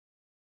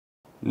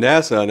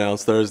NASA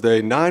announced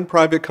Thursday 9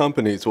 private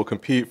companies will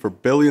compete for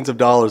billions of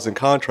dollars in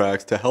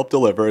contracts to help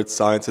deliver its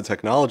science and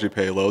technology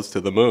payloads to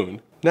the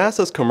moon.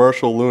 NASA's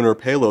Commercial Lunar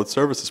Payload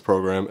Services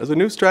program is a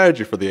new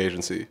strategy for the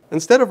agency.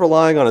 Instead of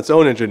relying on its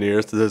own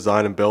engineers to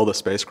design and build a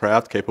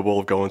spacecraft capable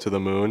of going to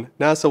the moon,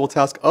 NASA will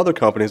task other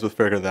companies with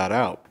figuring that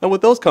out. And with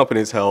those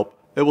companies' help,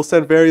 it will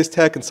send various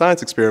tech and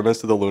science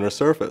experiments to the lunar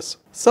surface.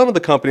 Some of the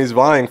companies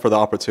vying for the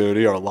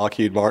opportunity are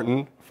Lockheed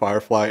Martin,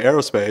 Firefly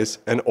Aerospace,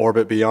 and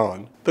Orbit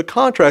Beyond. The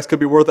contracts could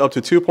be worth up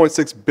to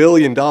 $2.6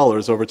 billion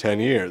over 10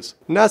 years.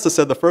 NASA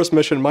said the first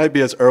mission might be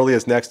as early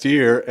as next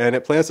year, and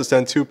it plans to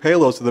send 2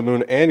 payloads to the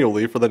moon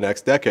annually for the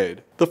next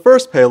decade. The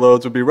first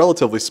payloads would be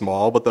relatively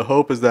small, but the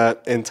hope is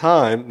that, in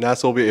time,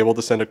 NASA will be able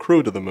to send a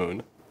crew to the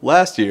moon.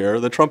 Last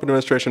year, the Trump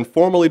administration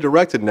formally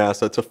directed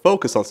NASA to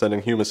focus on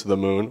sending humans to the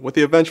moon with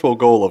the eventual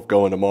goal of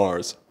going to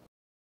Mars.